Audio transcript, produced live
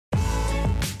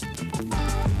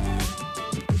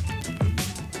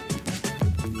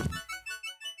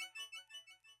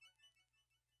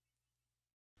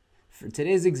For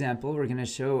today's example, we're going to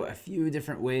show a few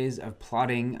different ways of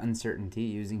plotting uncertainty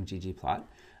using ggplot.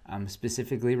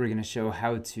 Specifically, we're going to show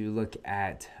how to look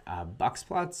at box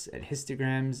plots, at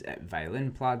histograms, at violin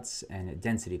plots, and at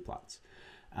density plots.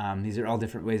 These are all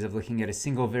different ways of looking at a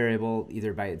single variable,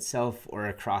 either by itself or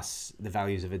across the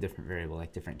values of a different variable,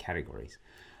 like different categories.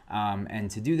 And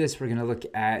to do this, we're going to look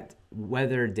at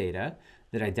weather data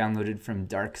that I downloaded from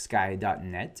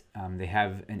darksky.net. They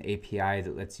have an API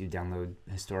that lets you download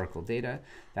historical data.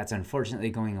 That's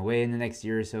unfortunately going away in the next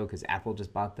year or so because Apple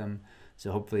just bought them.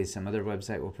 So hopefully some other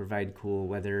website will provide cool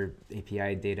weather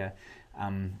API data.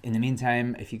 In the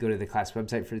meantime, if you go to the class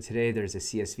website for today, there's a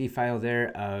CSV file there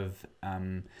of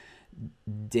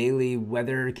daily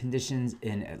weather conditions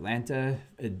in Atlanta.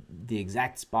 The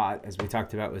exact spot, as we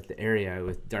talked about with the area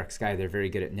with dark sky, they're very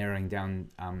good at narrowing down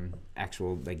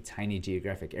actual like tiny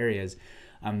geographic areas.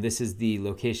 This is the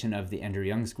location of the Andrew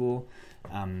Young School,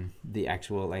 the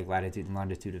actual like latitude and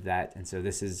longitude of that. And so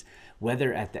this is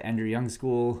weather at the Andrew Young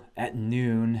School at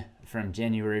noon from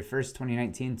January 1st,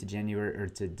 2019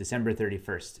 to December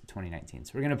 31st, 2019.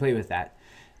 So we're going to play with that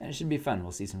and it should be fun.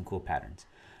 We'll see some cool patterns.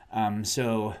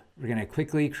 So we're going to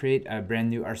quickly create a brand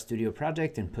new RStudio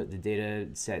project and put the data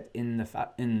set in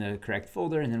the correct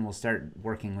folder, and then we'll start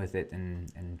working with it and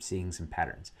seeing some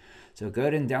patterns. So go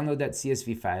ahead and download that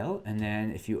CSV file, and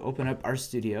then if you open up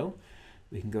RStudio,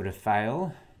 we can go to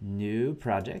File, New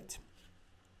Project.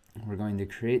 We're going to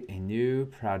create a new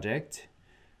project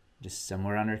just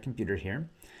somewhere on our computer here.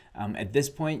 At this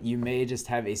point, you may just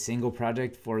have a single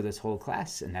project for this whole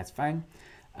class, and that's fine.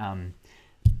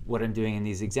 What I'm doing in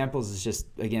these examples is just,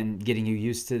 again, getting you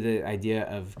used to the idea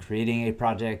of creating a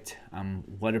project,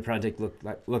 what a project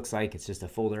looks like. It's just a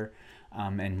folder,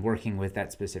 and working with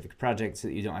that specific project so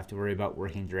that you don't have to worry about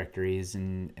working directories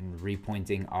and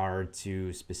repointing R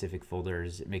to specific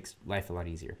folders. It makes life a lot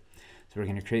easier. So we're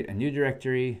going to create a new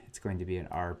directory. It's going to be an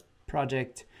R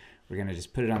project. We're going to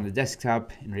just put it on the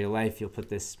desktop. In real life, you'll put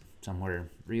this somewhere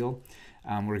real.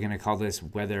 We're going to call this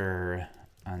weather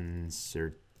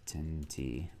uncertainty,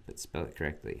 but spell it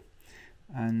correctly.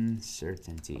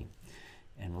 Uncertainty.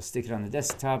 And we'll stick it on the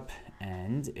desktop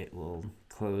and it will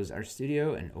close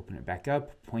RStudio and open it back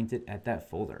up, point it at that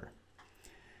folder.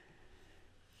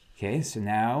 Okay, so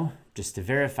now just to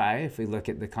verify, if we look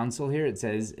at the console here, it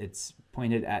says it's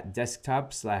pointed at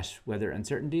desktop/weather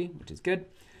uncertainty, which is good.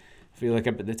 If we look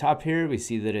up at the top here, we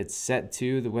see that it's set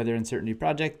to the weather uncertainty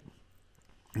project.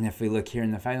 And if we look here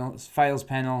in the files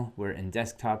panel, we're in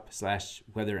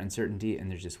desktop/weather uncertainty,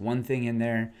 and there's just one thing in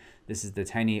there. This is the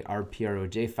tiny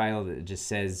rproj file that just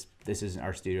says this is an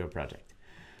RStudio project.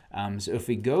 So if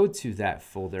we go to that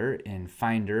folder in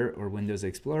Finder or Windows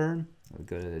Explorer, we'll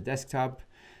go to the desktop.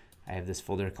 I have this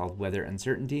folder called weather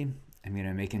uncertainty. I'm going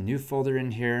to make a new folder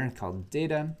in here called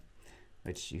data,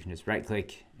 which you can just right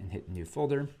click and hit new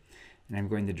folder. And I'm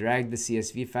going to drag the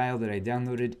CSV file that I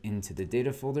downloaded into the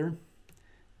data folder.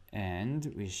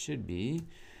 And we should be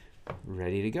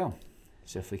ready to go.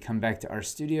 So if we come back to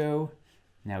RStudio,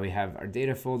 now we have our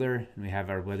data folder and we have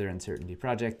our weather uncertainty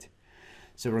project.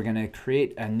 So we're going to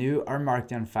create a new R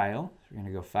Markdown file. We're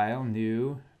going to go File,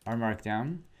 New, R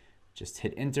Markdown. Just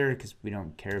hit Enter because we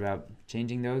don't care about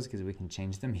changing those because we can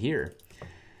change them here.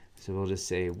 So we'll just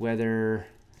say weather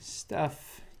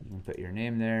stuff. You can put your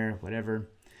name there, whatever.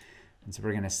 And so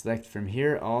we're going to select from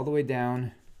here all the way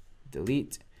down,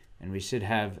 delete. And we should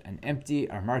have an empty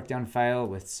R Markdown file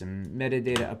with some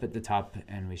metadata up at the top,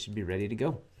 and we should be ready to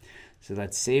go. So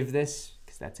let's save this,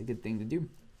 because that's a good thing to do.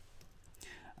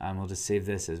 We'll just save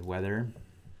this as weather.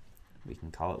 We can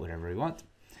call it whatever we want.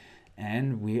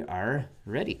 And we are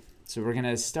ready. So we're going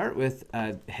to start with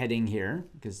a heading here,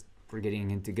 because we're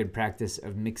getting into good practice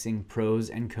of mixing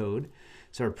prose and code.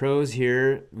 So our prose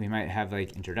here, we might have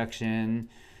like introduction,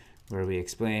 where we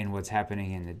explain what's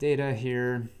happening in the data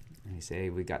here. And we say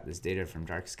we got this data from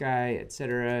dark sky,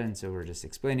 etc. And so we're just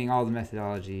explaining all the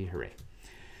methodology. Hooray.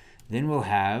 Then we'll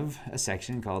have a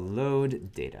section called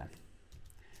load data.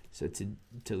 So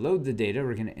to load the data,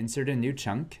 we're going to insert a new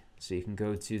chunk. So you can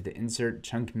go to the insert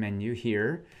chunk menu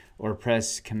here or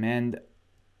press Command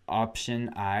Option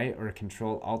I or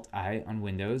Control Alt I on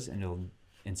Windows and it'll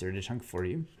insert a chunk for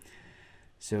you.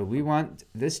 So we want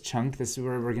this chunk, this is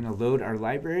where we're going to load our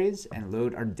libraries and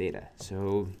load our data.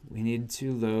 So we need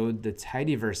to load the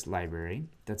tidyverse library.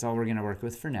 That's all we're going to work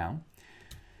with for now.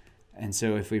 And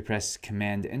so if we press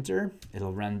Command Enter,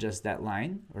 it'll run just that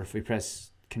line. Or if we press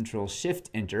Control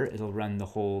Shift Enter, it'll run the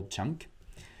whole chunk.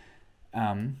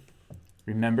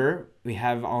 Remember, we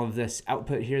have all of this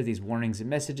output here, these warnings and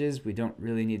messages. We don't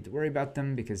really need to worry about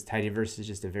them because tidyverse is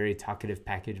just a very talkative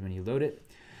package when you load it.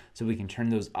 So we can turn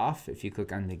those off. If you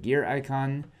click on the gear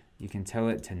icon, You can tell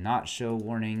it to not show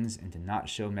warnings and to not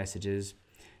show messages.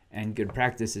 And good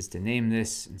practice is to name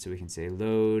this. And so we can say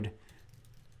load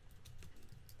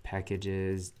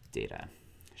packages data.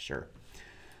 Sure.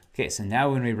 Okay, so now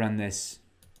when we run this,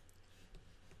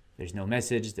 there's no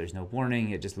message, there's no warning,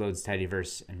 it just loads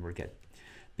tidyverse and we're good.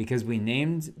 Because we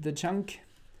named the chunk,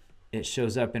 it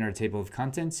shows up in our table of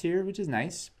contents here, which is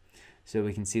nice. So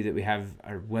we can see that we have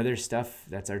our weather stuff,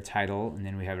 that's our title, and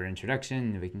then we have our introduction,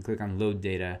 and we can click on load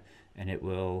data and it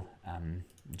will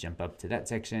jump up to that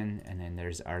section, and then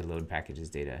there's our load packages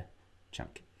data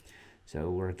chunk.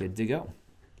 So we're good to go.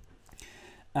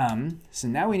 So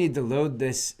now we need to load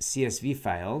this CSV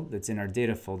file that's in our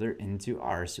data folder into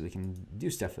R so we can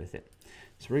do stuff with it.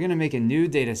 So we're going to make a new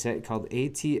data set called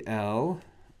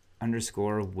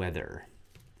ATL_weather.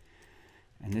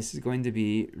 And this is going to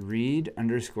be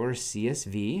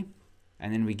read_CSV.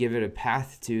 And then we give it a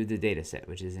path to the data set,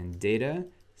 which is in data/,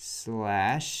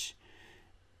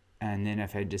 and then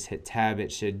if I just hit tab,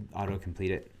 it should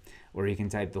auto-complete it. Or you can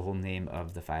type the whole name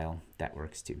of the file. That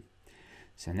works too.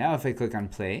 So now if I click on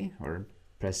play or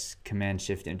press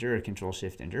Command-Shift-Enter or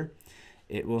Control-Shift-Enter,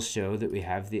 it will show that we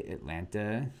have the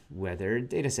Atlanta weather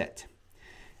dataset.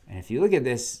 And if you look at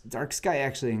this, dark sky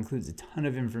actually includes a ton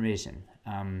of information.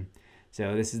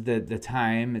 So this is the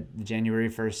time, January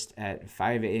 1st at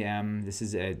 5 a.m. This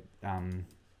is at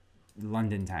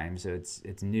London time, so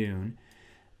it's noon,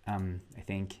 I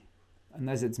think.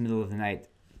 Unless it's middle of the night,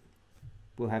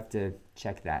 we'll have to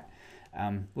check that.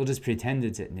 We'll just pretend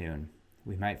it's at noon.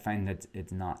 We might find that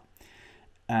it's not.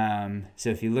 So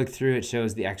if you look through, it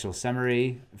shows the actual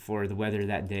summary for the weather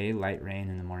that day, light rain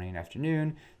in the morning and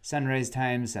afternoon, sunrise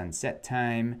time, sunset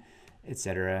time,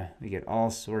 etc. We get all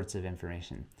sorts of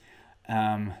information.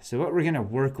 So what we're going to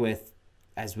work with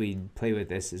as we play with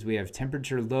this is we have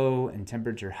temperature low and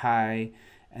temperature high,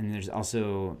 and there's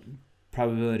also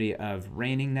probability of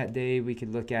raining that day we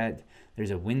could look at.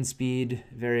 There's a wind speed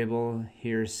variable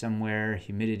here somewhere,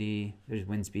 humidity, there's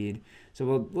wind speed. So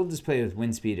we'll just play with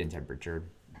wind speed and temperature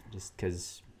just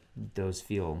because those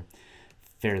feel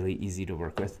fairly easy to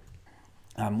work with.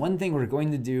 One thing we're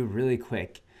going to do really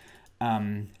quick,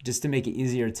 just to make it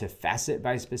easier to facet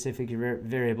by specific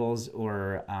variables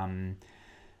or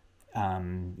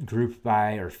group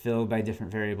by or fill by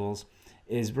different variables,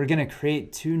 is we're going to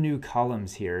create two new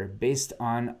columns here based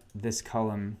on this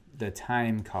column, the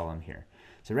time column here.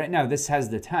 So right now this has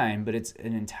the time, but it's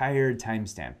an entire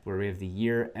timestamp where we have the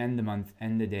year and the month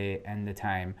and the day and the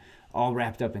time all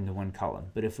wrapped up into one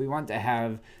column. But if we want to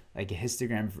have like a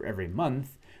histogram for every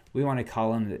month, we want a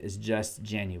column that is just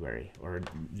January or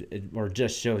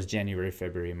just shows January,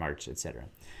 February, March, etc.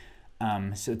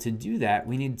 So to do that,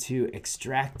 we need to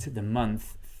extract the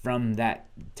month from that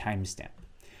timestamp.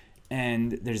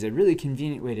 And there's a really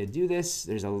convenient way to do this.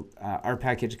 There's a R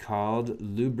package called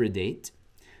lubridate.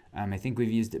 I think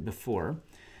we've used it before.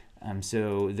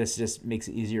 So this just makes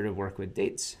it easier to work with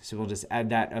dates. So we'll just add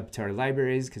that up to our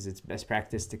libraries because it's best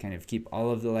practice to kind of keep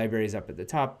all of the libraries up at the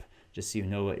top just so you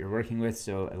know what you're working with,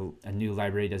 so a new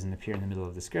library doesn't appear in the middle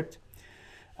of the script.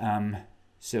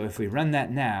 So if we run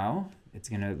that now, it's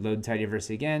going to load tidyverse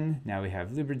again. Now we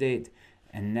have lubridate,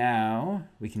 and now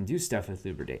we can do stuff with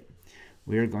lubridate.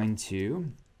 We're going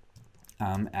to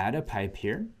add a pipe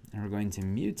here, and we're going to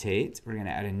mutate. We're going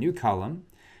to add a new column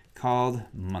called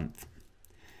month.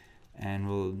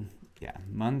 And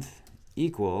month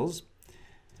equals,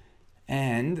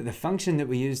 and the function that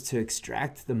we use to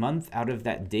extract the month out of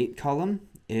that date column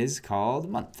is called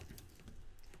month.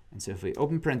 And so if we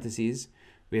open parentheses,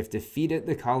 we have to feed it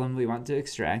the column we want to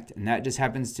extract, and that just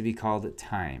happens to be called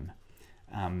time.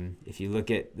 If you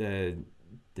look at the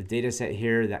data set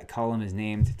here, that column is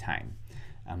named time,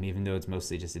 even though it's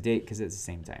mostly just a date because it's the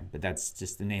same time, but that's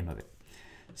just the name of it.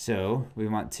 So we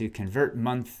want to convert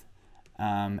month,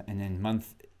 and then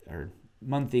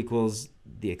month equals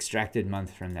the extracted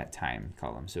month from that time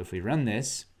column. So if we run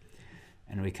this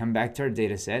and we come back to our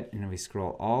data set and we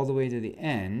scroll all the way to the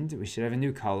end, we should have a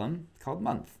new column called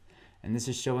month. And this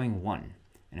is showing 1.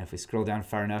 And if we scroll down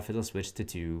far enough, it'll switch to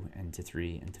 2 and to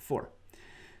 3 and to 4.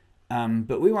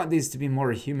 But we want these to be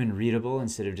more human readable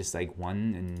instead of just like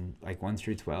 1 and like 1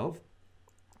 through 12.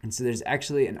 And so there's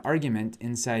actually an argument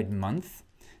inside month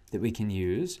that we can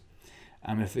use.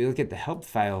 If we look at the help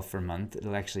file for month,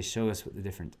 it'll actually show us what the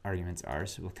different arguments are.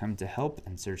 So we'll come to help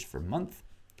and search for month.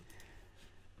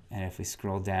 And if we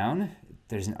scroll down,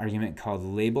 there's an argument called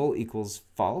label equals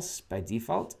false by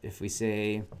default. If we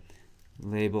say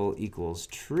label equals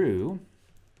true,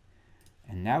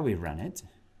 and now we run it,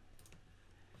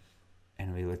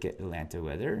 and we look at Atlanta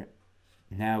weather,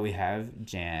 now we have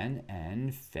Jan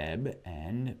and Feb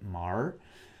and Mar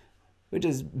which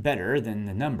is better than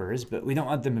the numbers, but we don't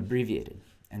want them abbreviated.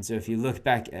 And so if you look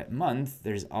back at month,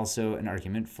 there's also an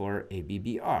argument for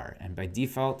ABBR, and by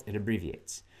default, it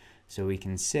abbreviates. So we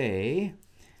can say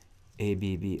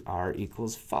ABBR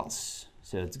equals false.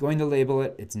 So it's going to label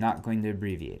it, it's not going to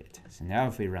abbreviate it. So now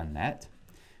if we run that,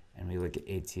 and we look at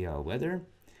ATL weather,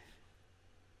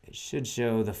 it should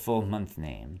show the full month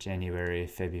name, January,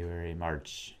 February,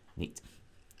 March. Neat.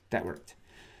 That worked.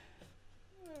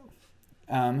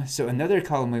 So another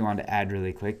column we want to add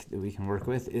really quick that we can work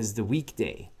with is the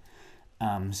weekday.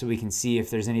 So we can see if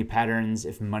there's any patterns,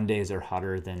 if Mondays are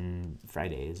hotter than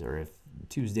Fridays, or if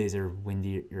Tuesdays are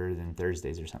windier than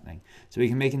Thursdays or something. So we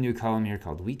can make a new column here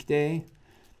called weekday.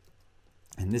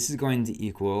 And this is going to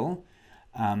equal,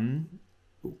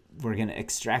 we're going to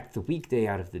extract the weekday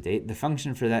out of the date. The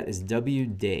function for that is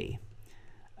wday.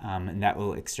 And that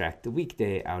will extract the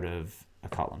weekday out of a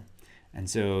column. And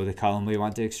so the column we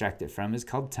want to extract it from is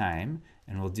called time.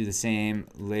 And we'll do the same,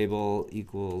 label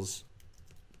equals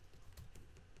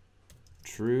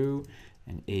true,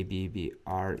 and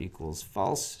ABBR equals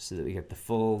false, so that we get the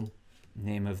full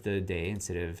name of the day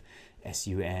instead of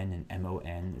SUN and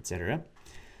MON, etc.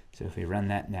 So if we run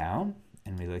that now,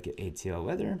 and we look at ATL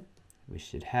weather, we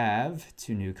should have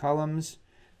two new columns,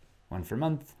 one for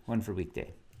month, one for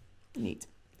weekday. Neat.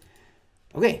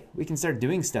 Okay, we can start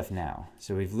doing stuff now.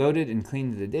 So we've loaded and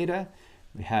cleaned the data.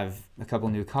 We have a couple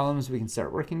new columns we can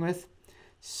start working with.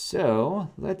 So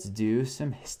let's do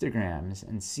some histograms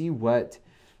and see what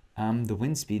the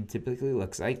wind speed typically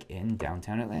looks like in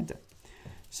downtown Atlanta.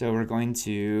 So we're going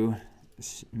to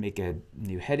make a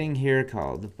new heading here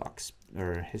called box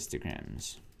or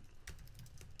histograms.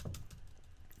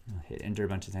 I'll hit enter a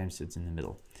bunch of times so it's in the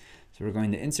middle. So we're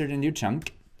going to insert a new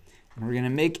chunk. And we're going to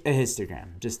make a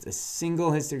histogram, just a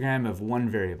single histogram of one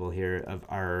variable here of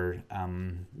our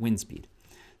wind speed.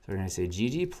 So we're going to say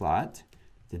ggplot.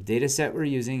 The data set we're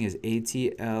using is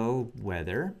ATL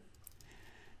weather.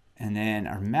 And then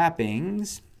our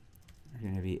mappings are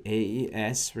going to be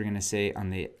AES. We're going to say on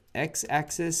the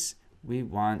x-axis, we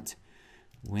want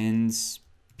wind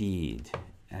speed.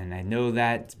 And I know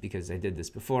that because I did this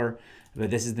before, but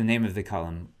this is the name of the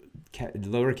column.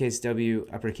 Lowercase w,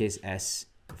 uppercase S.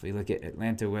 If we look at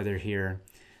Atlanta weather here,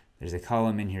 there's a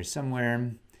column in here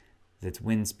somewhere that's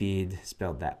wind speed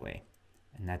spelled that way.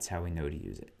 And that's how we know to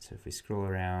use it. So if we scroll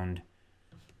around,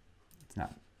 it's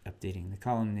not updating the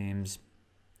column names.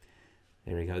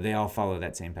 There we go. They all follow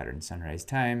that same pattern. Sunrise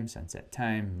time, sunset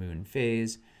time, moon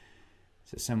phase.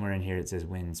 So somewhere in here it says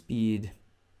wind speed.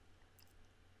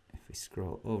 If we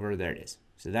scroll over, there it is.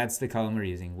 So that's the column we're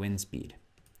using, wind speed.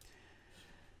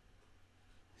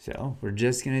 So we're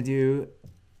just going to do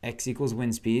x equals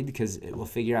wind speed because it will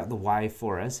figure out the y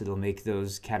for us. It'll make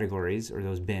those categories or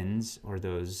those bins or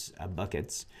those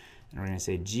buckets. And we're going to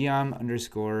say geom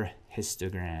underscore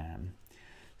histogram.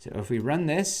 So if we run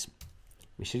this,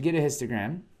 we should get a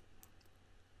histogram.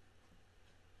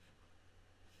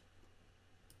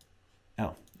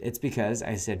 Oh, it's because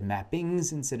I said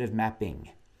mappings instead of mapping.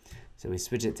 So we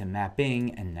switch it to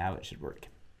mapping and now it should work.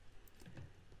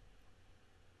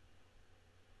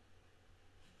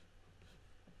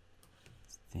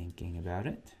 Thinking about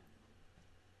it.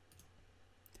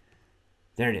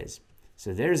 There it is.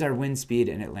 So there's our wind speed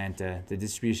in Atlanta, the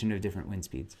distribution of different wind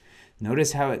speeds.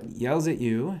 Notice how it yells at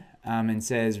you and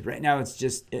says, right now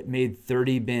it made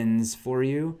 30 bins for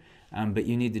you, but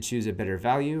you need to choose a better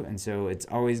value. And so it's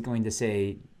always going to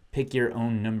say, pick your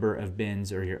own number of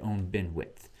bins or your own bin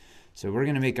width. So we're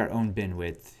going to make our own bin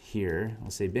width here.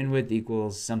 I'll say bin width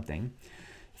equals something.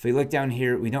 If we look down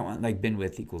here, we don't want like bin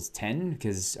width equals 10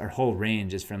 because our whole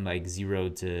range is from like 0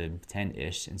 to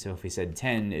 10-ish. And so if we said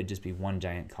 10, it'd just be one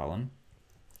giant column.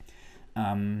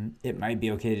 It might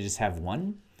be okay to just have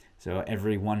 1. So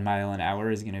every 1 mile an hour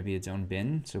is going to be its own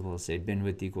bin. So we'll say bin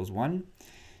width equals 1.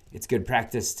 It's good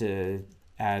practice to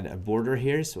add a border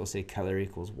here. So we'll say color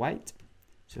equals white.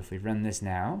 So if we run this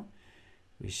now,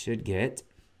 we should get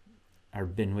our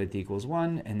bin width equals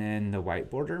 1 and then the white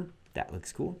border. That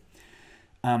looks cool.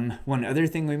 One other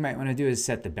thing we might want to do is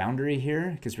set the boundary here,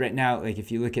 because right now, like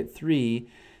if you look at 3,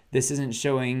 this isn't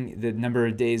showing the number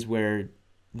of days where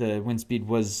the wind speed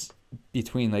was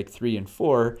between like 3 and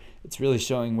 4. It's really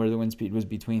showing where the wind speed was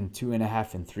between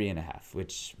 2.5 and 3.5,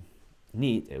 which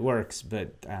neat, it works,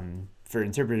 but for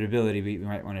interpretability, we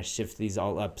might want to shift these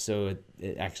all up so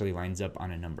it actually lines up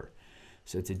on a number.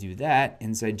 So to do that,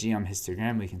 inside geom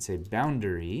histogram, we can say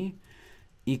boundary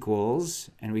equals,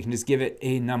 and we can just give it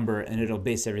a number and it'll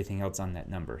base everything else on that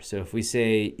number. So if we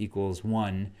say equals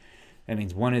 1, that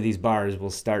means one of these bars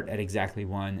will start at exactly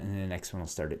 1 and then the next one will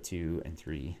start at 2 and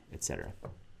 3, etc.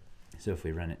 So if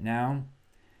we run it now,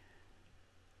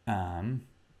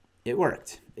 it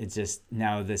worked. It's just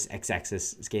now this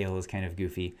x-axis scale is kind of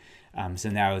goofy. So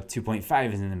now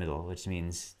 2.5 is in the middle, which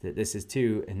means that this is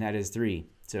 2 and that is 3.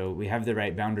 So we have the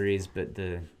right boundaries, but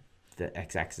the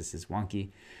x-axis is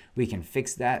wonky. We can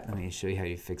fix that. Let me show you how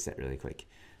you fix that really quick.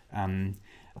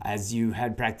 As you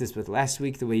had practiced with last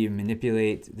week, the way you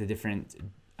manipulate the different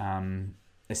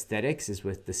aesthetics is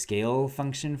with the scale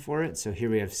function for it. So here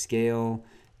we have scale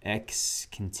x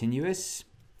continuous.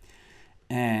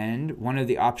 And one of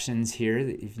the options here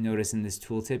that you've noticed in this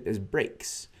tooltip is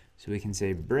breaks. So we can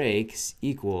say breaks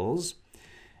equals,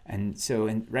 and so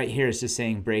right here it's just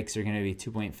saying breaks are going to be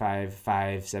 2.5,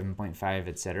 5, 7.5,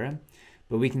 etc.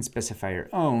 But we can specify our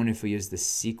own if we use the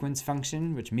sequence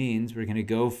function, which means we're going to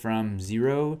go from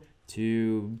 0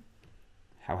 to,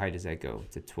 how high does that go?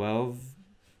 To 12?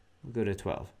 We'll go to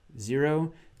 12.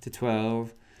 0 to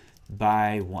 12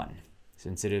 by 1. So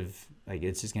instead of, like,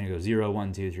 it's just going to go 0,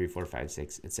 1, 2, 3, 4, 5,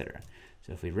 6, etc.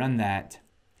 So if we run that,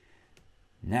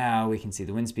 now we can see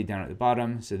the wind speed down at the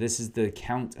bottom. So this is the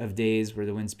count of days where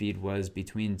the wind speed was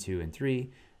between 2 and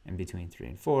 3, and between 3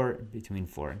 and 4, between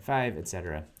 4 and 5,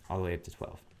 etc., all the way up to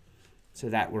 12. So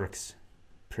that works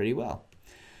pretty well.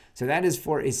 So that is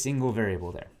for a single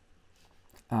variable there,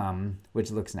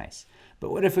 which looks nice.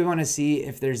 But what if we want to see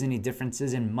if there's any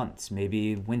differences in months?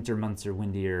 Maybe winter months are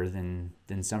windier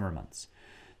than summer months.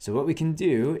 So what we can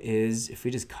do is, if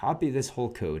we just copy this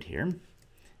whole code here,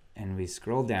 and we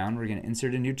scroll down, we're going to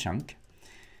insert a new chunk,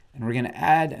 and we're going to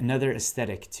add another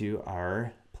aesthetic to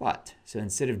our plot. So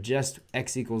instead of just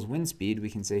x equals wind speed, we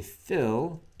can say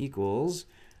fill equals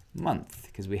month,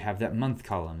 because we have that month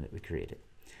column that we created.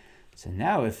 So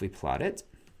now if we plot it,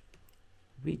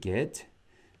 we get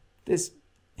this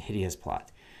hideous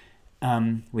plot.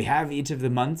 We have each of the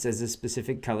months as a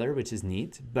specific color, which is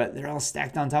neat, but they're all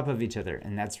stacked on top of each other,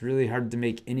 and that's really hard to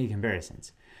make any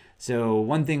comparisons. So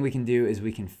one thing we can do is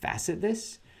we can facet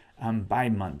this by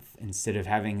month instead of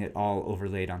having it all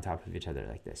overlaid on top of each other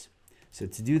like this. So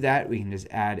to do that, we can just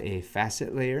add a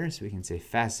facet layer. So we can say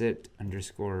facet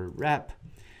underscore wrap,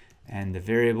 and the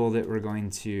variable that we're going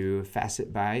to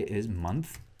facet by is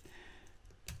month.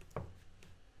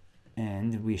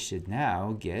 And we should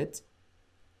now get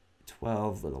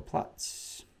 12 little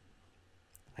plots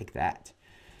like that.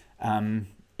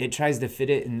 It tries to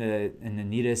fit it in the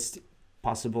neatest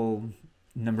possible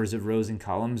numbers of rows and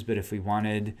columns, but if we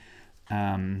wanted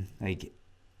like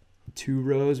 2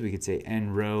 rows, we could say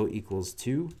n row equals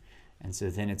 2, and so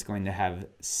then it's going to have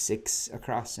 6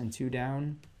 across and 2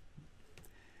 down.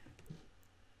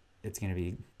 It's going to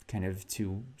be kind of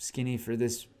too skinny for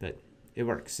this, but it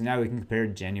works. So now we can compare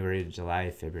January to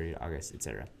July, February to August,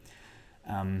 etc.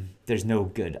 There's no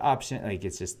good option, like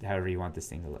it's just however you want this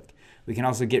thing to look. We can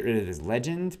also get rid of this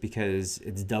legend because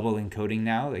it's double encoding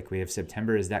now. Like we have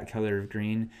September is that color of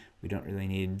green. We don't really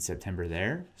need September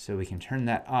there. So we can turn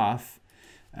that off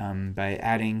by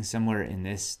adding somewhere in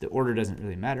this. The order doesn't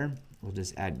really matter. We'll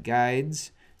just add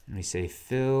guides and we say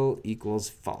fill equals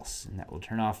false, and that will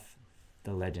turn off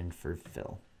the legend for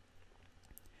fill.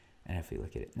 And if we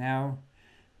look at it now,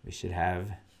 we should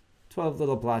have 12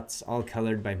 little plots all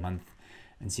colored by month.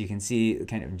 And so you can see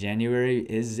kind of January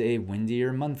is a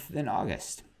windier month than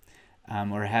August,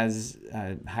 or has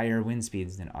higher wind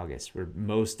speeds than August, where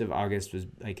most of August was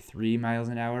like 3 miles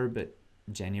an hour, but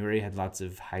January had lots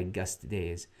of high gust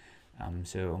days.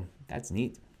 So that's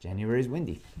neat. January is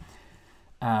windy.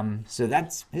 So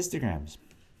that's histograms.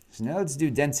 So now let's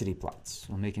do density plots.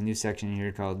 We'll make a new section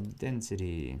here called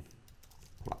density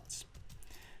plots.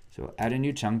 So we'll add a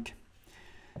new chunk.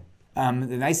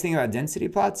 The nice thing about density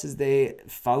plots is they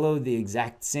follow the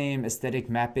exact same aesthetic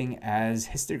mapping as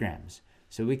histograms.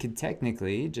 So we could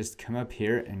technically just come up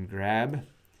here and grab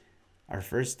our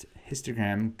first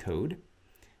histogram code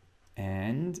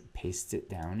and paste it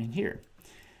down in here.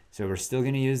 So we're still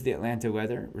going to use the Atlanta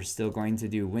weather. We're still going to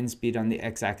do wind speed on the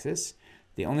x-axis.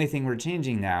 The only thing we're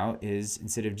changing now is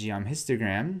instead of geom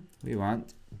histogram, we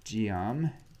want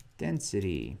geom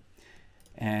density.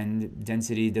 And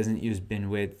density doesn't use bin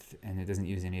width, and it doesn't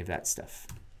use any of that stuff.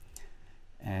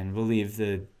 And we'll leave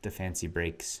the fancy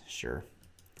breaks, sure.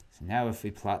 So now if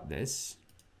we plot this,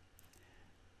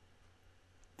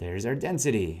 there's our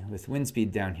density with wind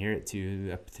speed down here at 2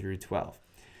 up through 12.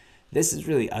 This is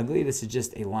really ugly. This is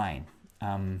just a line.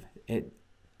 It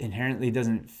inherently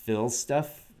doesn't fill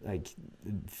stuff. Like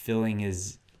filling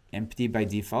is empty by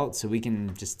default, so we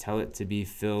can just tell it to be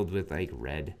filled with like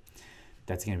red.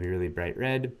 That's going to be really bright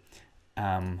red.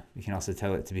 We can also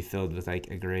tell it to be filled with like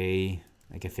a gray,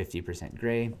 like a 50%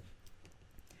 gray.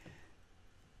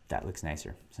 That looks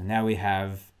nicer. So now we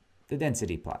have the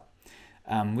density plot,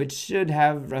 which should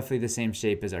have roughly the same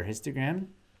shape as our histogram.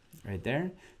 right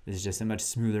there. This is just a much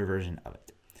smoother version of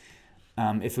it.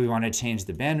 If we want to change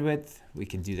the bandwidth, we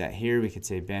can do that here. We could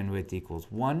say bandwidth equals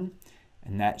 1,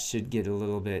 and that should get a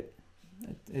little bit,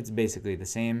 it's basically the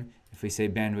same. If we say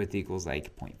bandwidth equals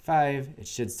like 0.5, it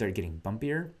should start getting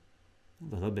bumpier,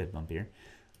 a little bit bumpier.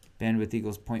 Bandwidth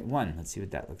equals 0.1. Let's see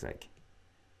what that looks like.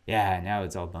 Yeah, now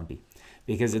it's all bumpy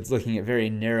because it's looking at very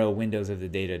narrow windows of the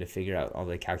data to figure out all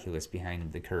the calculus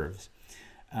behind the curves.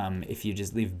 If you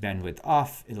just leave bandwidth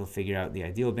off, it'll figure out the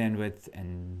ideal bandwidth,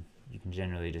 and you can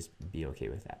generally just be okay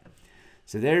with that.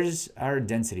 So there's our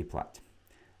density plot.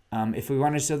 If we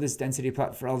want to show this density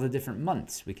plot for all the different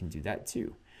months, we can do that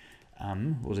too.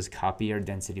 We'll just copy our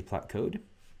density plot code.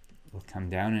 We'll come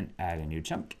down and add a new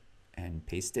chunk and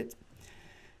paste it.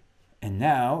 And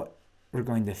now we're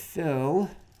going to fill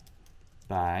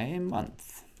by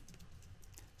month.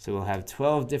 So we'll have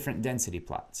 12 different density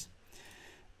plots.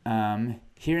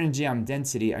 Here in geom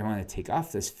density, I want to take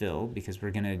off this fill because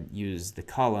we're going to use the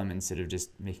column instead of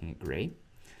just making it gray.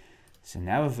 So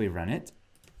now if we run it,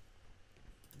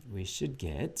 we should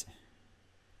get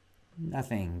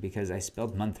nothing because I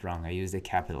spelled month wrong. I used a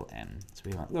capital M. So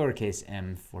we want lowercase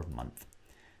m for month.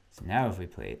 So now if we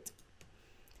play it,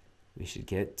 we should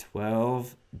get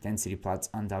 12 density plots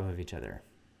on top of each other,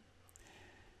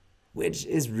 which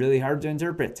is really hard to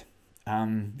interpret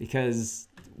because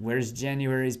where's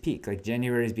January's peak? Like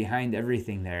January's behind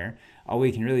everything there. All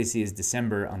we can really see is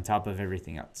December on top of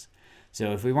everything else.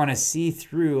 So if we want to see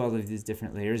through all of these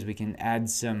different layers, we can add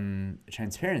some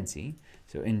transparency.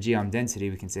 So in geom density,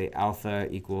 we can say alpha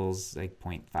equals like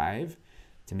 0.5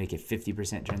 to make it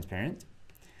 50% transparent.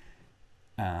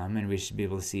 And we should be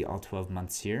able to see all 12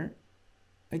 months here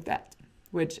like that,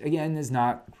 which again is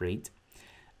not great.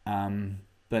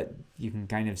 But you can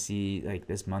kind of see like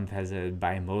this month has a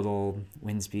bimodal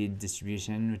wind speed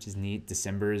distribution, which is neat.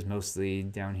 December is mostly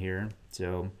down here.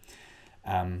 So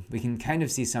we can kind of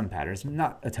see some patterns,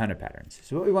 not a ton of patterns.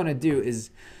 So what we want to do is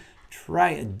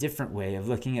try a different way of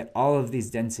looking at all of these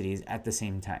densities at the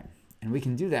same time. And we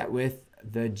can do that with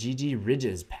the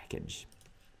ggridges package.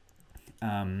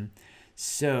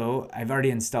 So I've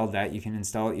already installed that. You can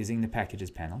install it using the packages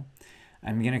panel.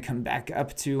 I'm going to come back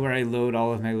up to where I load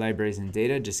all of my libraries and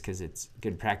data just because it's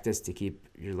good practice to keep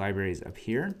your libraries up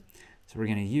here. So we're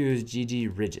going to use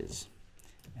ggridges.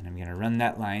 And I'm going to run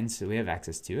that line so we have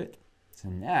access to it. So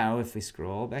now if we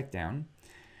scroll back down,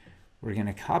 we're going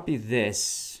to copy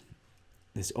this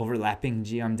overlapping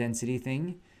geom density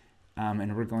thing.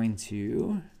 And we're going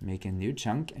to make a new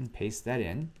chunk and paste that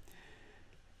in.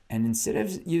 And instead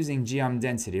of using geom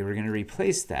density, we're going to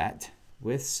replace that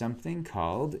with something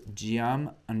called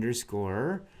geom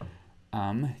underscore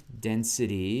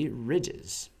density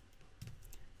ridges.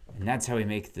 And that's how we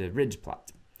make the ridge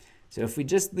plot. So if we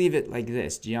just leave it like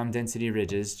this, geom density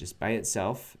ridges just by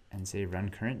itself and say run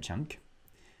current chunk,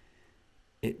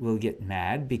 it will get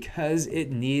mad because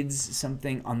it needs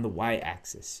something on the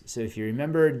y-axis. So if you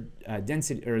remember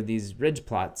density or these ridge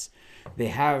plots, they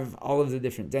have all of the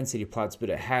different density plots, but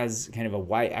it has kind of a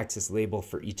y-axis label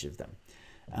for each of them.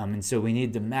 And so we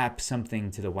need to map something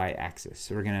to the y-axis.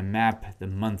 So we're going to map the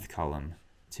month column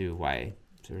to y.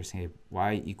 So we're saying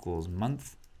y equals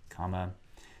month, comma,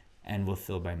 and we'll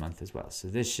fill by month as well. So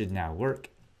this should now work.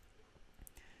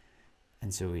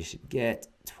 And so we should get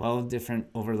 12 different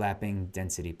overlapping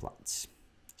density plots,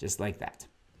 just like that.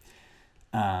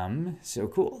 So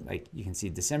cool. Like you can see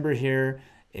December here,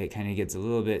 it kind of gets a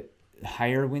little bit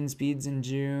higher wind speeds in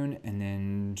June and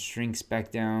then shrinks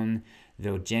back down.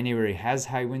 Though January has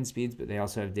high wind speeds, but they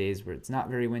also have days where it's not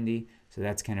very windy. So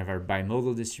that's kind of our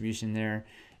bimodal distribution there.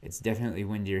 It's definitely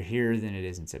windier here than it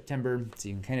is in September. So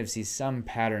you can kind of see some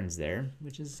patterns there,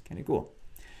 which is kind of cool.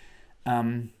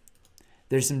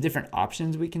 There's some different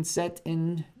options we can set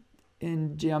in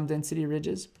geom density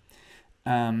ridges.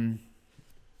 One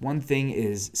thing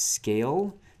is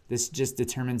scale. This just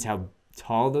determines how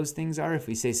tall those things are. If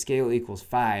we say scale equals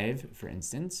 5, for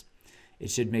instance, it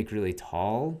should make really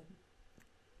tall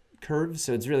curves.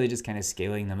 So it's really just kind of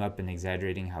scaling them up and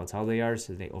exaggerating how tall they are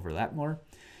so they overlap more.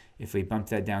 If we bump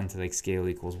that down to like scale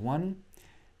equals 1,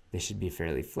 they should be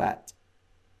fairly flat.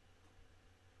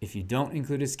 If you don't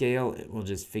include a scale, it will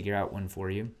just figure out one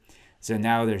for you. So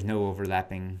now there's no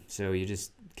overlapping. So you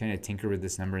just kind of tinker with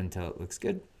this number until it looks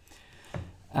good.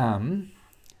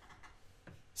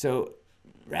 So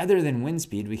rather than wind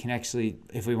speed, we can actually,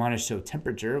 if we want to show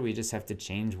temperature, we just have to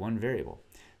change one variable.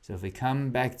 So if we come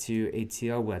back to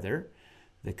ATL weather,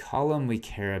 the column we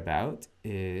care about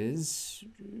is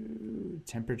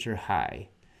temperature high,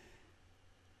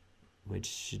 which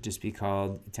should just be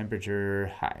called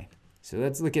temperature high. So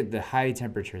let's look at the high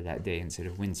temperature that day instead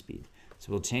of wind speed.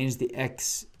 So we'll change the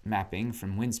X mapping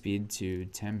from wind speed to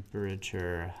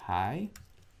temperature high.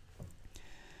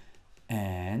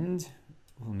 And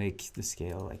we'll make the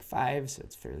scale like 5, so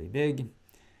it's fairly big.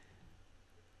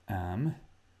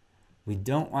 We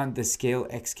don't want the scale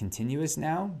X continuous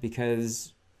now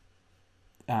because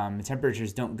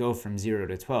temperatures don't go from 0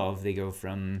 to 12. They go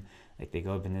from, like, they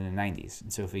go up into the 90s.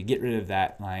 And so if we get rid of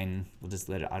that line, we'll just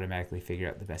let it automatically figure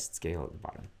out the best scale at the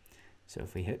bottom. So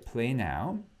if we hit play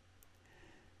now,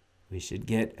 we should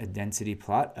get a density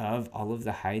plot of all of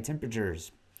the high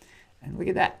temperatures. And look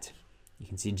at that. You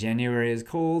can see January is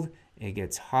cold. It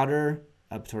gets hotter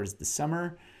up towards the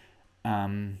summer.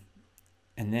 And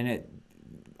then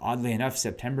oddly enough,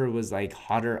 September was like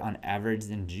hotter on average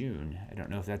than June. I don't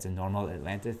know if that's a normal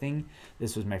Atlanta thing.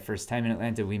 This was my first time in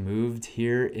Atlanta. We moved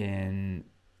here in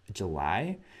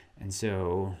July. And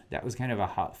so that was kind of a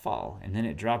hot fall. And then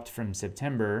it dropped from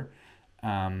September.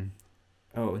 Oh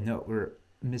no, we're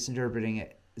misinterpreting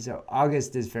it. So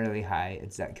August is fairly high.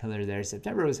 It's that color there.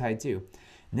 September was high too.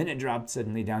 And then it dropped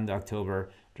suddenly down to October,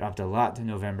 dropped a lot to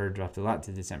November, dropped a lot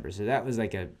to December. So that was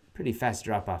like a pretty fast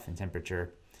drop off in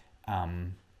temperature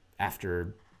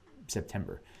after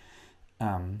September.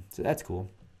 So that's cool.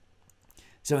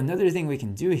 So another thing we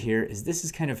can do here is, this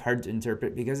is kind of hard to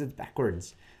interpret because it's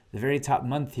backwards. The very top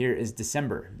month here is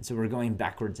December. So we're going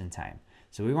backwards in time.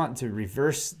 So we want to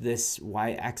reverse this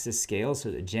y-axis scale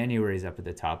so that January is up at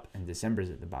the top and December is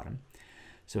at the bottom.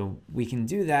 So we can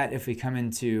do that if we come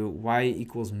into y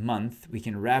equals month. We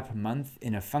can wrap month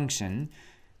in a function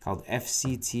called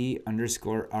fct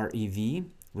underscore rev,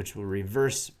 which will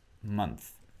reverse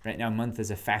month. Right now, month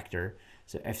is a factor.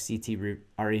 So fct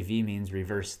rev means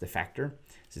reverse the factor.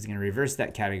 So it's going to reverse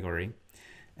that category.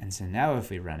 And so now if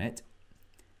we run it,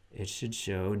 it should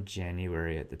show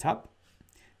January at the top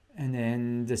and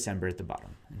then December at the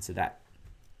bottom. And so that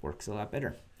works a lot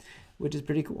better, which is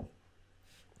pretty cool.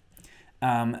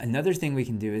 Another thing we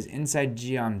can do is, inside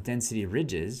geom density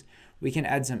ridges, we can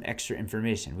add some extra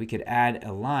information. We could add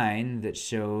a line that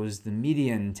shows the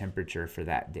median temperature for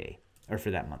that day or for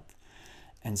that month.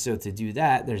 And so to do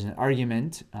that, there's an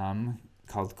argument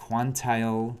called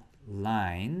quantile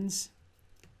lines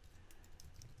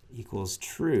equals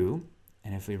true.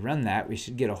 And if we run that, we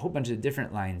should get a whole bunch of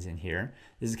different lines in here.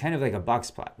 This is kind of like a box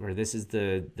plot where this is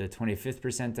the 25th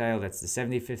percentile, that's the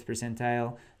 75th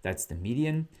percentile, that's the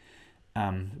median.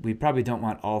 We probably don't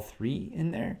want all three in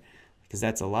there because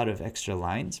that's a lot of extra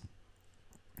lines.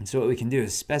 And so what we can do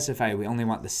is specify we only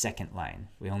want the second line.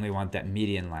 We only want that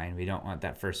median line. We don't want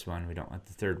that first one. We don't want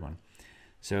the third one.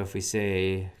 So if we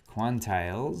say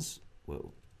quantiles,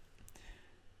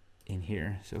 in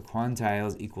here, so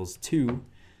quantiles equals 2,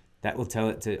 that will tell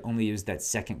it to only use that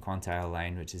second quantile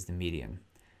line, which is the median.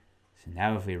 So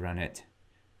now if we run it,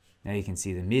 now you can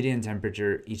see the median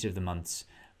temperature each of the months,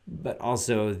 but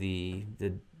also the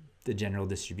general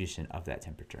distribution of that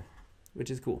temperature,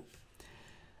 which is cool.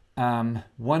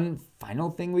 One final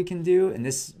thing we can do, and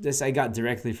this I got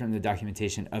directly from the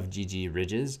documentation of GG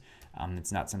ridges.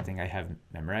 It's not something I have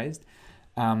memorized.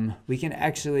 We can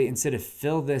actually, instead of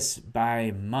fill this by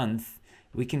month,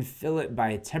 we can fill it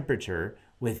by temperature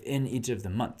within each of the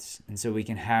months. And so we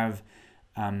can have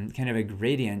kind of a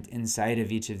gradient inside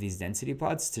of each of these density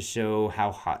plots to show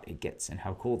how hot it gets and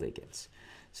how cold it gets.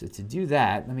 So to do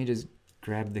that, let me just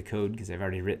grab the code because I've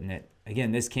already written it.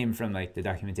 Again, this came from like the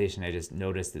documentation. I just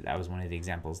noticed that was one of the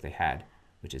examples they had,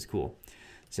 which is cool.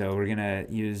 So we're gonna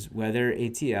use weather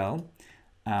ATL.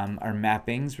 Our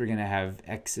mappings, we're gonna have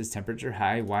X is temperature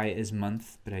high, Y is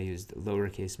month, but I used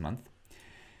lowercase month.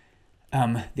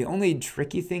 The only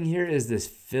tricky thing here is this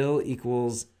fill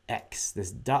equals X.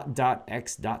 This dot dot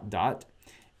X dot dot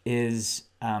is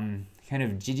kind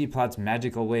of ggplot's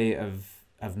magical way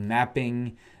of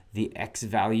mapping the X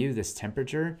value, this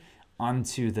temperature,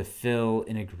 onto the fill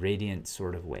in a gradient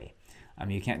sort of way.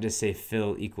 You can't just say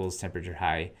fill equals temperature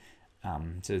high.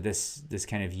 So this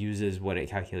kind of uses what it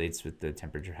calculates with the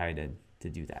temperature high to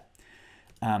do that.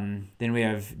 Then we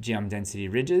have geom density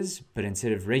ridges, but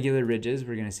instead of regular ridges,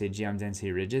 we're going to say geom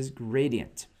density ridges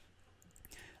gradient.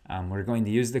 We're going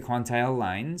to use the quantile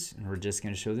lines, and we're just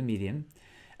going to show the median.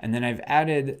 And then I've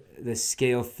added the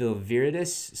scale fill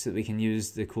viridis so that we can use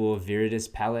the cool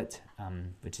viridis palette,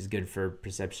 which is good for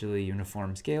perceptually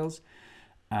uniform scales.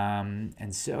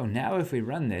 And so now if we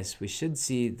run this, we should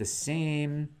see the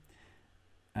same.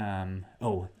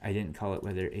 Oh, I didn't call it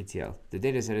weather ATL. The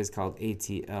dataset is called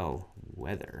ATL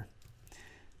weather.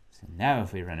 So now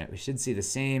if we run it, we should see the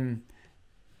same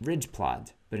ridge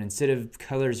plot, but instead of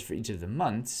colors for each of the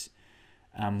months,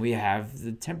 we have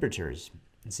the temperatures.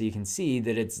 And so you can see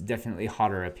that it's definitely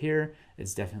hotter up here.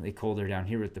 It's definitely colder down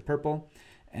here with the purple.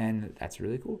 and that's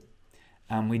really cool.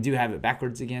 We do have it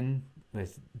backwards again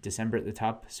with December at the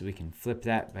top, so we can flip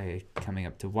that by coming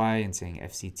up to Y and saying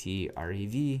FCT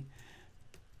REV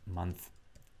month.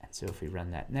 And so if we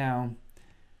run that now,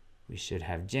 we should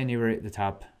have January at the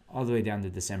top all the way down to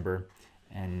December,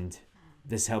 and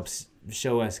this helps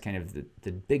show us kind of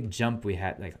the big jump we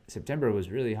had. Like September was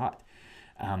really hot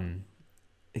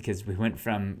because we went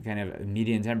from kind of a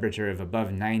median temperature of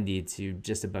above 90 to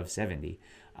just above 70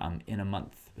 in a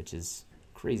month, which is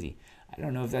crazy. I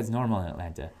don't know if that's normal in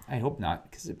Atlanta. I hope not,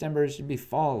 because September should be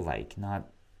fall-like, not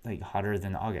like hotter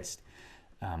than August.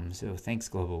 So thanks,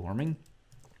 global warming.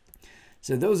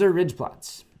 So those are ridge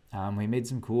plots. We made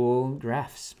some cool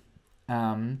graphs.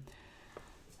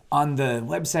 On the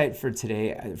website for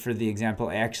today, for the example,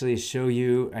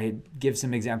 I give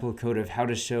some example code of how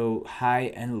to show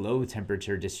high and low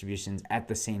temperature distributions at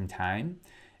the same time.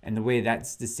 And the way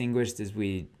that's distinguished is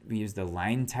we use the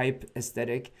line type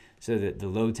aesthetic, so that the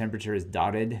low temperature is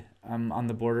dotted on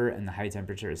the border and the high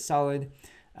temperature is solid.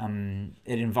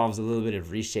 It involves a little bit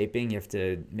of reshaping. You have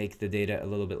to make the data a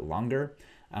little bit longer.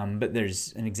 But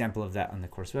there's an example of that on the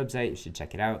course website. You should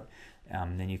check it out.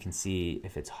 Then you can see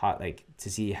if it's hot, like to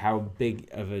see how big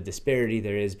of a disparity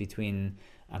there is between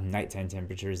nighttime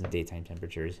temperatures and daytime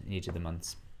temperatures in each of the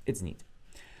months. It's neat.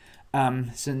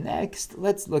 So next,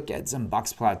 let's look at some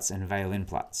box plots and violin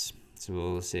plots. So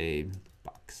we'll say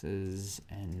boxes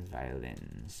and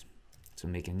violins. So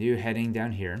make a new heading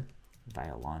down here,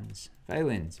 violins.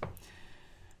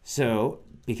 So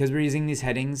because we're using these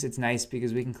headings, it's nice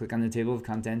because we can click on the table of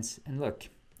contents and look.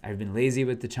 I've been lazy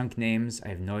with the chunk names. I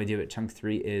have no idea what chunk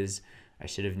 3 is. I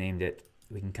should have named it.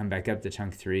 We can come back up to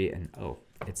chunk 3 and oh,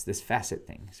 it's this facet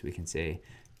thing. So we can say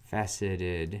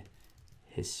faceted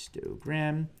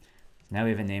histogram. Now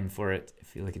we have a name for it.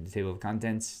 If you look at the table of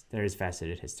contents, there is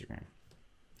faceted histogram.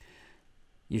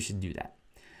 You should do that.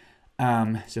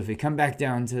 So if we come back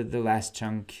down to the last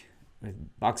chunk with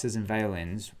boxes and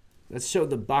violins, let's show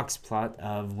the box plot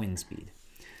of wind speed.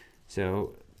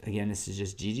 So again, this is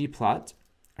just ggplot.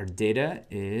 Our data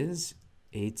is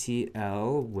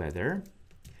ATL weather.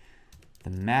 The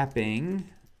mapping,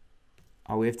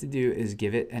 all we have to do is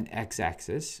give it an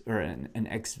x-axis or an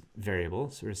x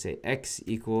variable. So we're going to say x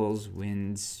equals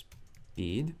wind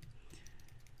speed.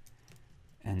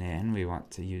 And then we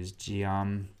want to use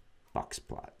geom box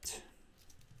plot.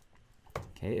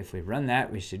 Okay, if we run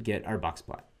that, we should get our box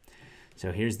plot.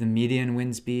 So here's the median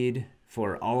wind speed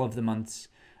for all of the months.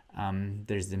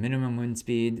 There's the minimum wind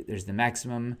speed, there's the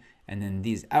maximum, and then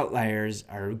these outliers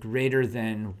are greater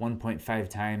than 1.5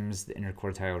 times the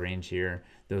interquartile range here.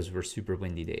 Those were super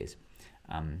windy days.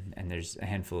 And there's a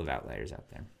handful of outliers out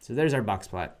there. So there's our box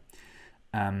plot.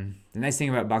 The nice thing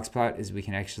about box plot is we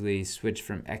can actually switch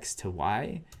from X to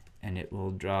Y, and it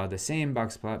will draw the same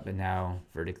box plot, but now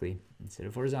vertically instead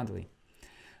of horizontally.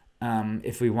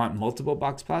 If we want multiple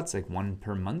box plots, like one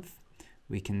per month,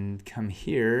 we can come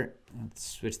here. Let's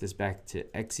switch this back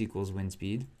to X equals wind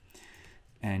speed.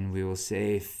 And we will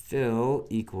say fill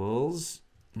equals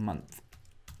month.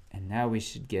 And now we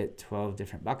should get 12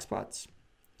 different box plots,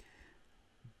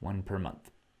 one per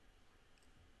month.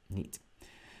 Neat.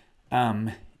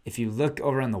 If you look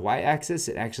over on the y-axis,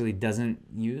 it actually doesn't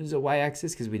use a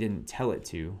y-axis because we didn't tell it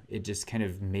to. It just kind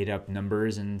of made up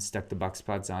numbers and stuck the box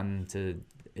plots on to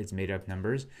its made up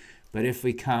numbers. But if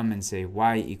we come and say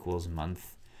y equals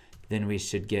month, then we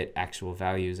should get actual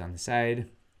values on the side.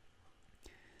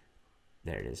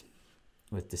 There it is,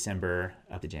 with December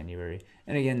up to January.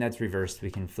 And again, that's reversed. We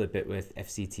can flip it with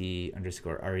FCT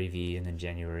underscore REV, and then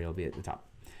January will be at the top.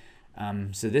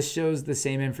 So this shows the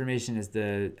same information as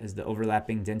the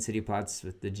overlapping density plots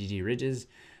with the GG ridges,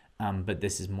 but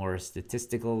this is more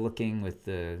statistical looking with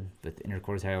the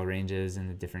interquartile ranges and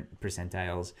the different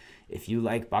percentiles. If you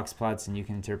like box plots and you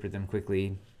can interpret them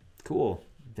quickly, cool,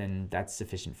 then that's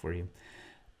sufficient for you.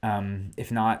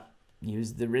 If not,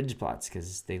 use the ridge plots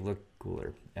because they look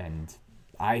cooler, and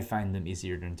I find them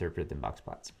easier to interpret than box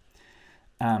plots.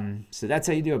 So that's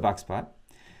how you do a box plot.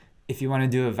 If you want to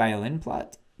do a violin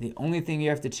plot, the only thing you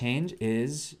have to change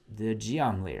is the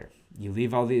geom layer. You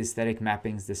leave all the aesthetic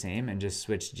mappings the same and just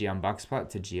switch geom box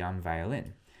plot to geom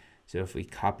violin. So if we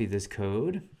copy this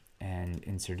code and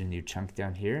insert a new chunk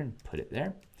down here and put it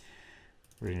there,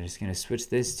 we're just going to switch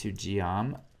this to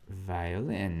geom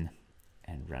violin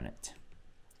and run it.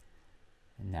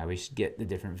 And now we should get the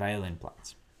different violin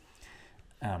plots,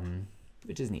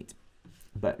 which is neat.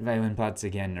 But violin plots,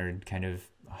 again, are kind of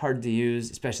hard to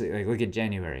use, especially like look at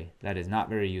January. That is not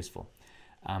very useful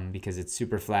because it's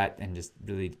super flat and just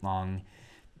really long.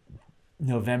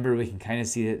 November, we can kind of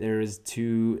see that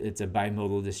it's a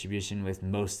bimodal distribution with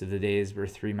most of the days were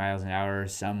 3 miles an hour.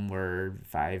 Some were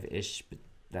 5-ish, but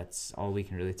that's all we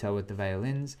can really tell with the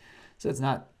violins. So it's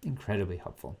not incredibly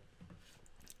helpful.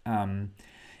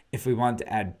 If we want to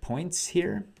add points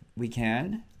here, we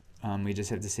can. We just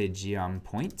have to say geom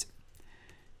point.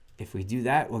 If we do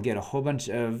that, we'll get a whole bunch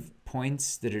of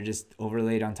points that are just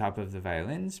overlaid on top of the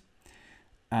violins.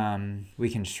 We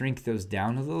can shrink those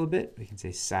down a little bit. We can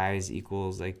say size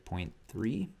equals like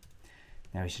 0.3.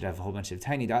 Now we should have a whole bunch of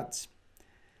tiny dots.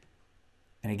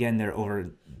 And again,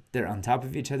 they're on top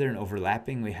of each other and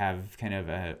overlapping. We have kind of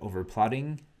a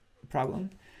overplotting problem.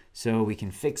 So we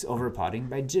can fix overplotting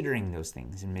by jittering those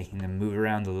things and making them move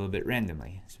around a little bit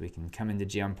randomly. So we can come into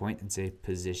geom point and say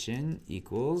position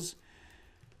equals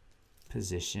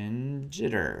position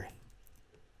jitter.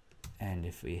 And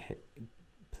if we hit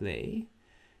play,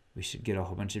 we should get a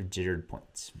whole bunch of jittered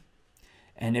points.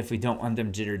 And if we don't want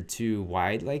them jittered too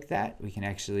wide like that, we can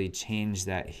actually change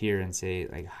that here and say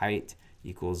like height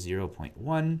equals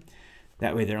 0.1.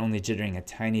 That way they're only jittering a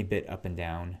tiny bit up and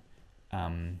down.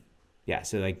 Yeah,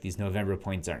 so like these November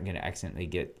points aren't going to accidentally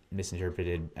get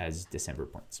misinterpreted as December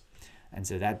points. And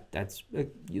so that's a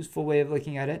useful way of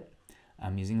looking at it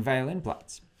using violin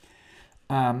plots.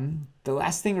 The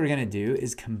last thing we're going to do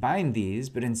is combine these,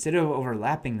 but instead of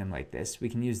overlapping them like this, we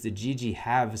can use the GG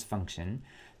halves function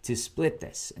to split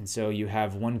this. And so you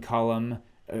have one column,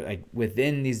 like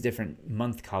within these different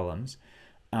month columns,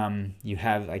 you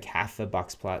have like half a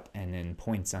box plot and then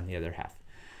points on the other half.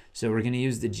 So we're going to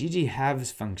use the GG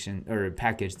halves function or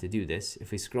package to do this.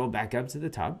 If we scroll back up to the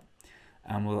top,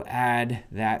 we'll add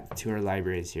that to our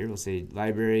libraries here. We'll say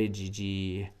library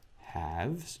GG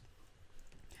halves.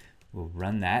 We'll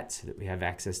run that so that we have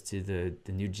access to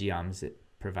the new geoms it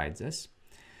provides us.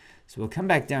 So we'll come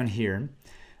back down here.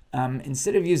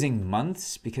 Instead of using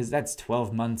months, because that's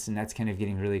 12 months and that's kind of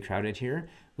getting really crowded here,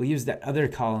 we'll use that other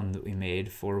column that we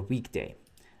made for weekday.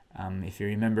 If you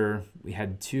remember, we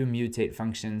had two mutate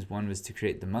functions. One was to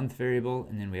create the month variable,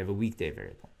 and then we have a weekday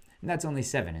variable. And that's only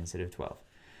 7 instead of 12.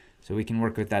 So we can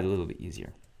work with that a little bit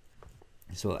easier.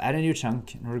 So we'll add a new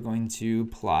chunk, and we're going to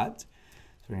plot.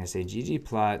 So we're going to say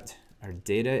ggplot. Our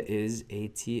data is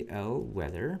ATL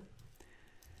weather.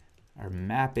 Our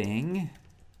mapping,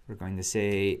 we're going to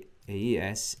say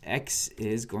AES. X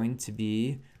is going to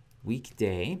be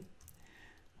weekday.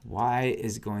 Y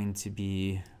is going to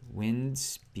be wind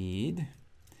speed.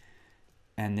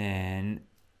 And then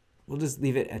we'll just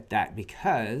leave it at that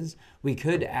because we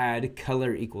could add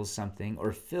color equals something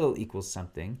or fill equals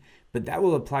something, but that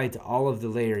will apply to all of the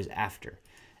layers after.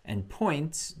 And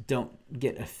points don't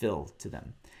get a fill to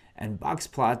them. And box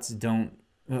plots don't,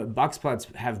 box plots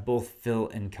have both fill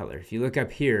and color. If you look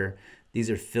up here, these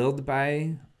are filled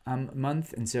by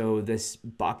month, and so this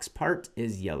box part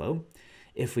is yellow.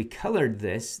 If we colored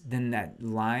this, then that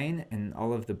line and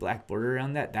all of the black border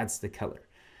around that, that's the color.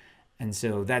 And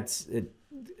so that's it.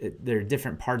 There are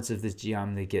different parts of this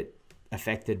geom that get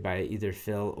affected by either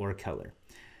fill or color.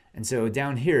 And so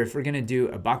down here, if we're going to do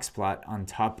a box plot on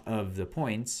top of the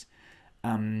points,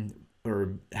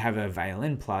 or have a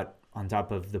violin plot on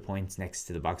top of the points next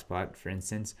to the box plot, for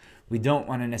instance, we don't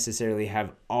want to necessarily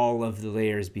have all of the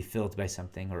layers be filled by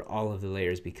something or all of the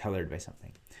layers be colored by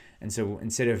something. And so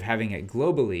instead of having it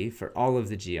globally for all of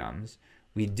the geoms,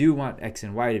 we do want X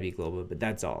and Y to be global, but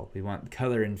that's all. We want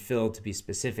color and fill to be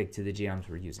specific to the geoms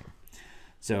we're using.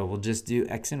 So we'll just do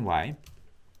X and Y,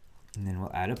 and then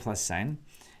we'll add a plus sign.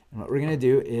 And what we're going to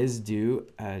do is do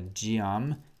a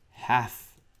geom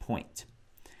half point.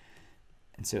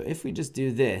 And so if we just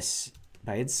do this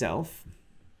by itself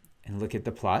and look at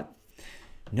the plot,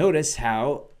 notice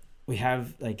how we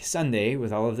have like Sunday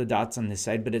with all of the dots on this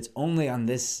side, but it's only on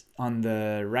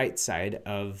the right side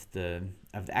of the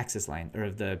axis line, or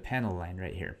of the panel line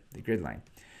right here, the grid line,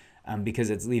 because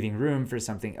it's leaving room for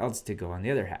something else to go on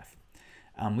the other half.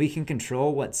 We can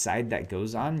control what side that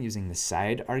goes on using the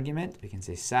side argument. We can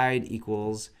say side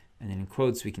equals, and then in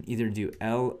quotes we can either do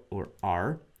L or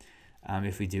R.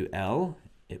 If we do L,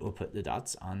 it will put the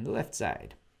dots on the left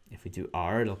side. If we do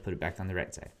R, it'll put it back on the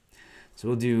right side. So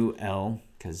we'll do L,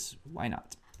 because why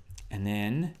not? And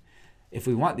then if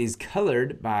we want these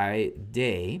colored by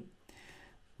day,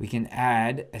 we can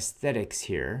add aesthetics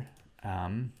here.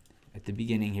 At the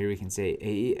beginning here, we can say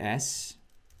AES,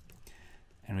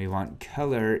 and we want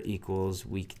color equals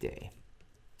weekday.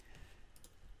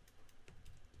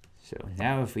 So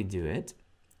now if we do it,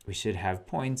 we should have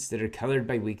points that are colored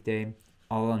by weekday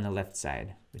all on the left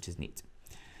side, which is neat.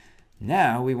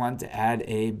 Now we want to add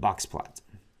a box plot,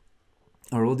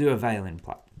 or we'll do a violin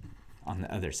plot on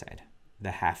the other side,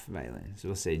 the half violin. So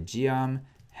we'll say geom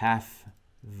half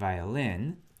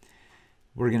violin,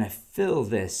 we're going to fill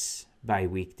this by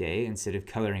weekday instead of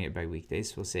coloring it by weekday.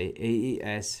 So we'll say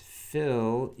AES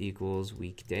fill equals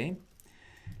weekday.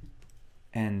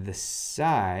 And the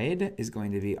side is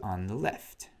going to be on the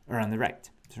left, or on the right.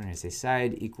 So we're going to say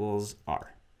side equals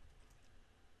R.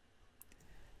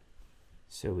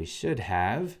 So we should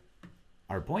have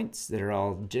our points that are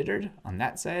all jittered on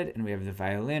that side, and we have the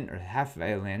violin or half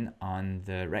violin on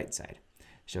the right side,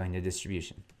 showing the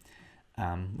distribution,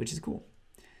 which is cool.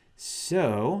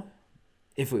 So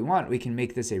if we want, we can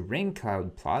make this a rain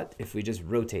cloud plot if we just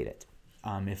rotate it.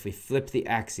 If we flip the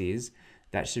axes,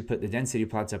 that should put the density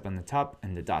plots up on the top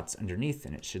and the dots underneath,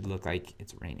 and it should look like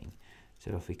it's raining.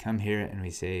 So if we come here and we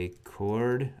say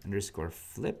chord underscore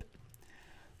flip,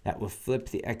 that will flip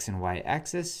the X and Y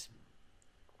axis,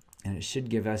 and it should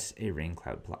give us a rain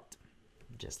cloud plot,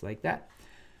 just like that.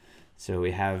 So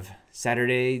we have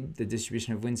Saturday, the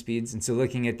distribution of wind speeds. And so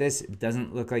looking at this, it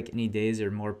doesn't look like any days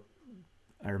are more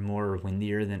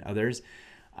windier than others.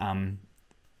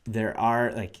 There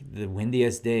are, like, the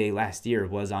windiest day last year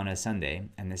was on a Sunday,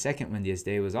 and the second windiest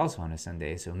day was also on a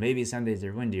Sunday. So maybe Sundays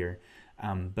are windier,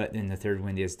 but then the third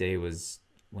windiest day was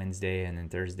Wednesday, and then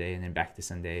Thursday, and then back to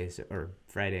Sunday, or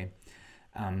Friday.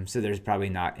 So there's probably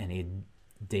not any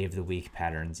day of the week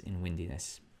patterns in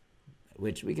windiness,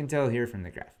 which we can tell here from the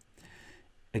graph.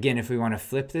 Again, if we want to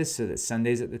flip this so that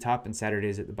Sunday's at the top and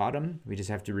Saturday's at the bottom, we just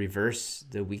have to reverse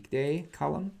the weekday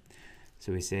column.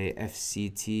 So we say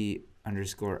FCT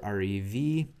underscore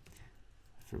REV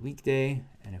for weekday,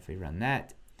 and if we run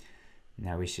that,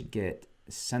 now we should get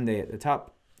Sunday at the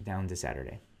top down to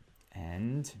Saturday.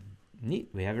 And neat,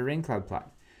 we have a rain cloud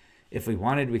plot. If we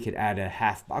wanted, we could add a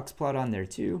half box plot on there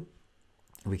too.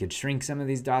 We could shrink some of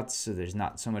these dots so there's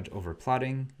not so much over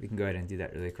plotting. We can go ahead and do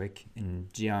that really quick. In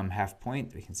geom half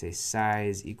point, we can say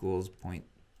size equals 0.2.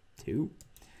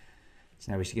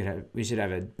 So now we should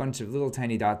have a bunch of little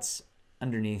tiny dots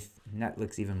underneath, and that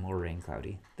looks even more rain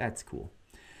cloudy. That's cool.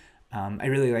 I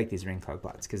really like these rain cloud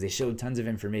plots because they show tons of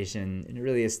information in a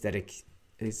really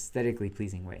aesthetically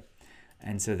pleasing way.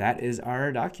 And so that is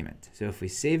our document. So if we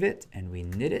save it and we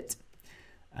knit it,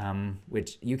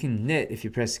 which you can knit if you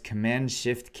press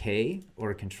Command-Shift-K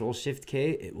or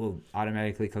Control-Shift-K, it will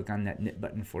automatically click on that knit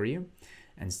button for you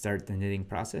and start the knitting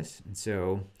process. And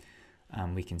so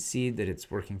we can see that it's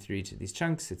working through each of these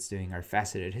chunks. It's doing our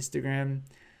faceted histogram.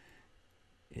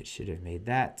 It should have made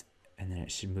that, and then it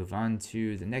should move on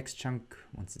to the next chunk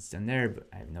once it's done there, but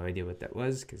I have no idea what that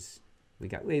was because we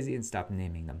got lazy and stopped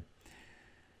naming them.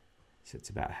 So it's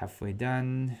about halfway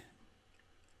done.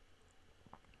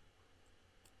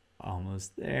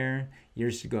 Almost there.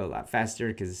 Yours should go a lot faster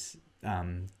because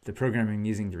the programming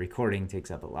using the recording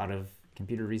takes up a lot of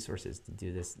computer resources to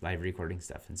do this live recording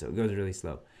stuff, and so it goes really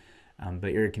slow.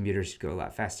 But your computer should go a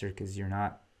lot faster because you're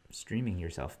not streaming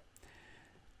yourself.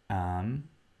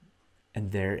 And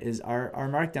there is our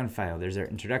markdown file. There's our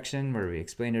introduction where we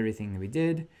explain everything that we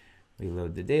did. We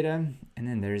load the data, and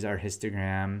then there's our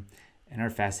histogram and our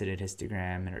faceted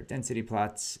histogram and our density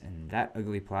plots and that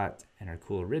ugly plot and our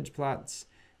cool ridge plots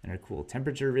and our cool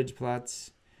temperature ridge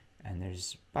plots. And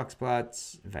there's box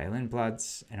plots, violin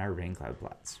plots, and our rain cloud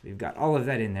plots. We've got all of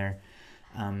that in there.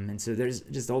 And so there's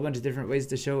just a whole bunch of different ways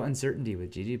to show uncertainty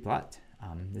with ggplot.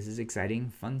 This is exciting,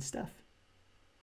 fun stuff.